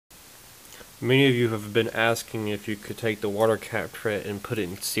Many of you have been asking if you could take the water Captret and put it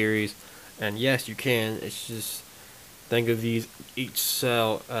in series, and yes, you can. It's just think of each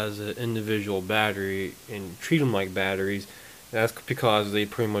cell as an individual battery and treat them like batteries. That's because they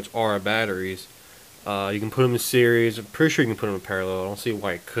pretty much are batteries. You can put them in series. I'm pretty sure you can put them in parallel. I don't see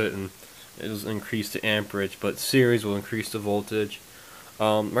why it couldn't. It'll increase the amperage, but series will increase the voltage.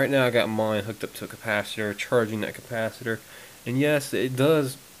 Right now I got mine hooked up to a capacitor, charging that capacitor, and yes, it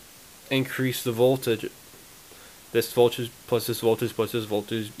does increase the voltage. This voltage plus this voltage plus this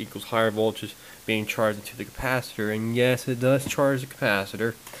voltage equals higher voltage being charged into the capacitor, and yes, it does charge the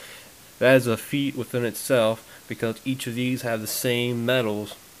capacitor. That is a feat within itself because each of these have the same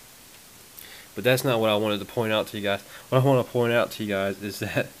metals. But that's not what I wanted to point out to you guys. What I want to point out to you guys is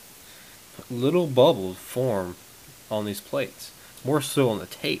that little bubbles form on these plates, more so on the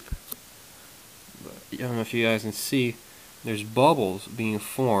tape. But I don't know if you guys can see, there's bubbles being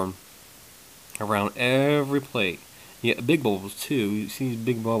formed around every plate. You get big bubbles too. You see these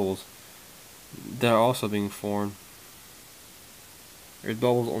big bubbles that are also being formed. There's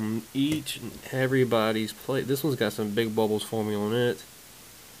bubbles on each and everybody's plate. This one's got some big bubbles forming on it.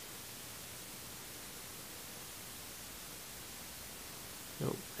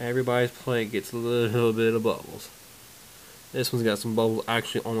 Everybody's plate gets a little bit of bubbles. This one's got some bubbles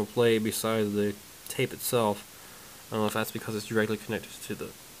actually on the plate besides the tape itself. I don't know if that's because it's directly connected to the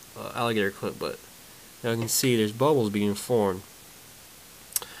alligator clip, but now you can see there's bubbles being formed.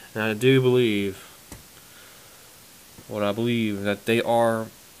 And I do believe, that they are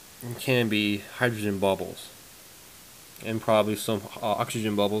and can be hydrogen bubbles. And probably some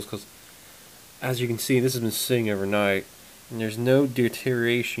oxygen bubbles, because as you can see, this has been sitting overnight. And there's no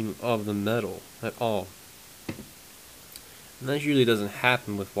deterioration of the metal at all. And that usually doesn't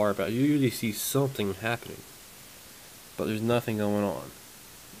happen with water bottle. You usually see something happening, but there's nothing going on.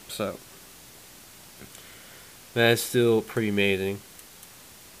 So that is still pretty amazing.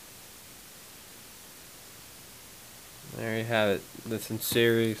 There you have it. That's in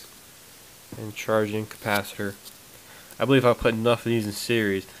series and charging capacitor. I believe if I put enough of these in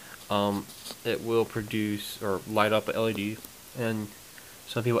series, it will produce or light up a LED. And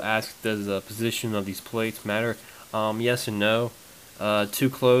some people ask, does the position of these plates matter? Yes and no. Too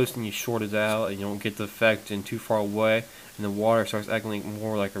close and you short it out and you don't get the effect, and too far away and the water starts acting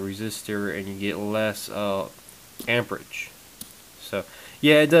more like a resistor and you get less amperage. So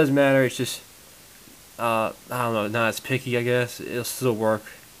yeah, it does matter. It's just I don't know, not as picky, I guess. It'll still work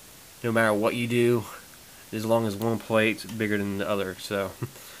no matter what you do, as long as one plate's bigger than the other. So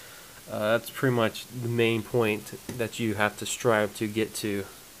that's pretty much the main point that you have to strive to get to.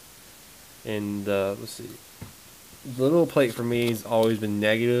 And let's see, the little plate for me has always been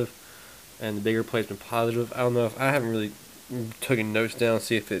negative, and the bigger plate's been positive. I don't know if I haven't really taken notes down to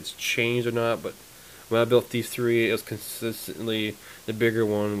see if it's changed or not, but when I built these three, it was consistently the bigger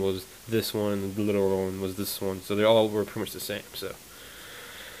one was this one, and the littler one was this one. So they all were pretty much the same. So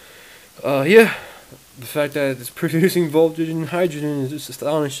yeah, the fact that it's producing voltage and hydrogen is just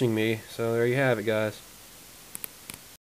astonishing me. So there you have it, guys.